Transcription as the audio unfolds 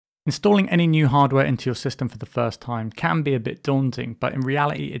Installing any new hardware into your system for the first time can be a bit daunting, but in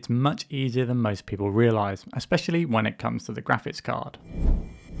reality it's much easier than most people realise, especially when it comes to the graphics card.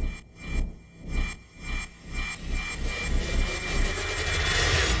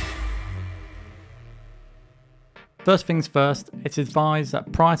 First things first, it's advised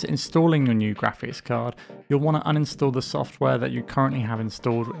that prior to installing your new graphics card, you'll want to uninstall the software that you currently have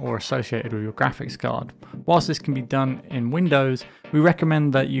installed or associated with your graphics card. Whilst this can be done in Windows, we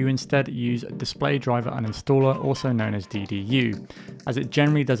recommend that you instead use Display Driver Uninstaller, also known as DDU, as it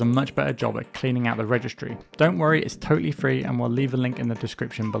generally does a much better job at cleaning out the registry. Don't worry, it's totally free and we'll leave a link in the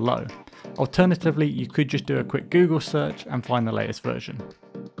description below. Alternatively, you could just do a quick Google search and find the latest version.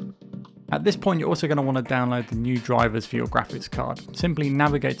 At this point, you're also going to want to download the new drivers for your graphics card. Simply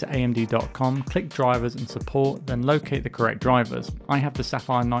navigate to amd.com, click drivers and support, then locate the correct drivers. I have the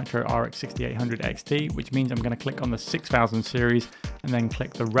SAPPHIRE NITRO RX 6800 XT, which means I'm going to click on the 6000 series and then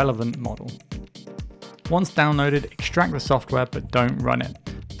click the relevant model. Once downloaded, extract the software but don't run it.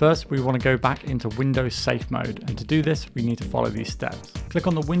 First, we want to go back into Windows Safe Mode, and to do this, we need to follow these steps. Click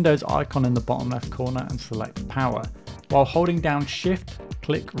on the Windows icon in the bottom left corner and select Power. While holding down Shift,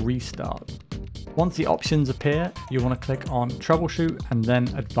 click Restart. Once the options appear, you want to click on Troubleshoot and then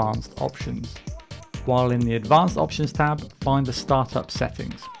Advanced Options. While in the Advanced Options tab, find the Startup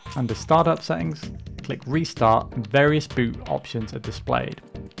Settings. Under Startup Settings, click Restart and various boot options are displayed.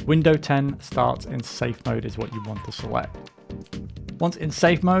 Windows 10 starts in Safe Mode is what you want to select. Once in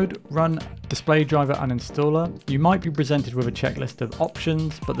Safe Mode, run Display Driver Uninstaller. You might be presented with a checklist of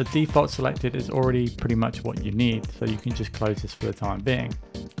options, but the default selected is already pretty much what you need, so you can just close this for the time being.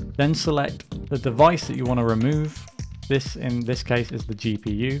 Then select the device that you want to remove. This in this case is the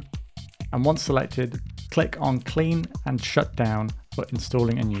GPU. And once selected, click on Clean and Shutdown for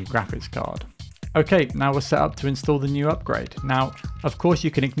installing a new graphics card. Okay, now we're set up to install the new upgrade. Now, of course, you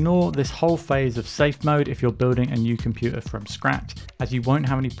can ignore this whole phase of safe mode if you're building a new computer from scratch, as you won't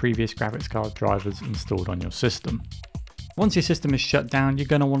have any previous graphics card drivers installed on your system. Once your system is shut down, you're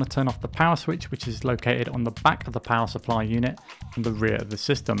going to want to turn off the power switch, which is located on the back of the power supply unit and the rear of the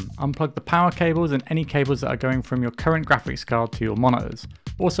system. Unplug the power cables and any cables that are going from your current graphics card to your monitors.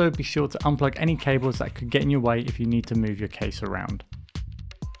 Also, be sure to unplug any cables that could get in your way if you need to move your case around.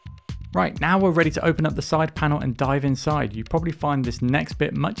 Right, now we're ready to open up the side panel and dive inside. You probably find this next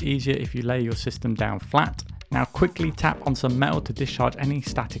bit much easier if you lay your system down flat. Now quickly tap on some metal to discharge any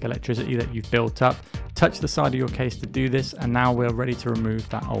static electricity that you've built up. Touch the side of your case to do this, and now we're ready to remove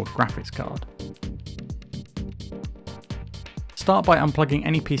that old graphics card. Start by unplugging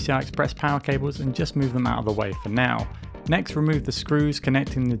any PCI Express power cables and just move them out of the way for now. Next, remove the screws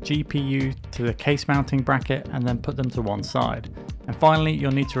connecting the GPU to the case mounting bracket and then put them to one side. And finally,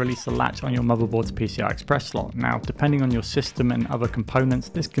 you'll need to release the latch on your motherboard's PCI Express slot. Now, depending on your system and other components,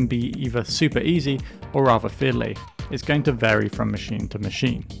 this can be either super easy or rather fiddly. It's going to vary from machine to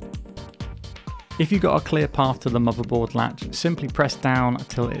machine. If you've got a clear path to the motherboard latch, simply press down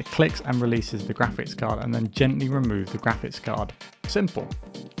until it clicks and releases the graphics card, and then gently remove the graphics card. Simple.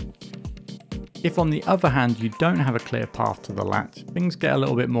 If on the other hand you don't have a clear path to the latch, things get a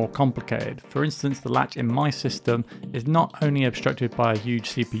little bit more complicated. For instance, the latch in my system is not only obstructed by a huge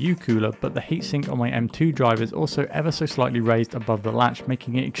CPU cooler, but the heatsink on my M2 drive is also ever so slightly raised above the latch,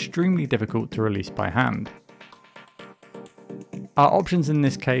 making it extremely difficult to release by hand. Our options in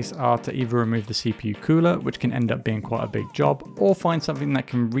this case are to either remove the CPU cooler, which can end up being quite a big job, or find something that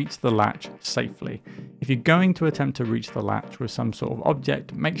can reach the latch safely. If you're going to attempt to reach the latch with some sort of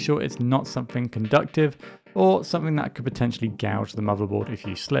object, make sure it's not something conductive or something that could potentially gouge the motherboard if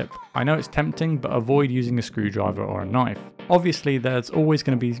you slip. I know it's tempting, but avoid using a screwdriver or a knife. Obviously, there's always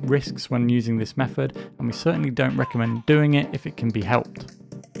going to be risks when using this method, and we certainly don't recommend doing it if it can be helped.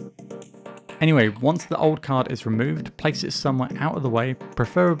 Anyway, once the old card is removed, place it somewhere out of the way,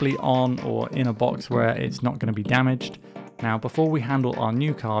 preferably on or in a box where it's not going to be damaged. Now, before we handle our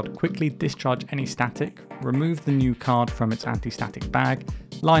new card, quickly discharge any static, remove the new card from its anti-static bag,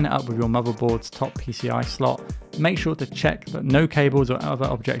 line it up with your motherboard's top PCI slot, make sure to check that no cables or other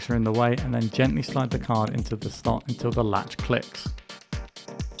objects are in the way, and then gently slide the card into the slot until the latch clicks.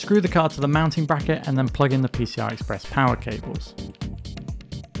 Screw the card to the mounting bracket and then plug in the PCI Express power cables.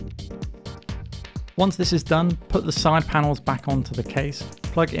 Once this is done, put the side panels back onto the case,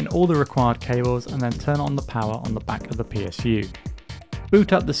 plug in all the required cables and then turn on the power on the back of the PSU.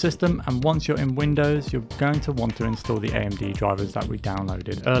 Boot up the system, and once you're in Windows, you're going to want to install the AMD drivers that we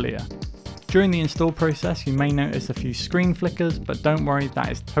downloaded earlier. During the install process, you may notice a few screen flickers, but don't worry,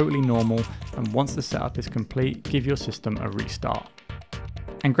 that is totally normal, and once the setup is complete, give your system a restart.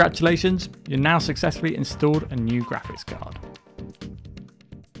 Congratulations, you've now successfully installed a new graphics card.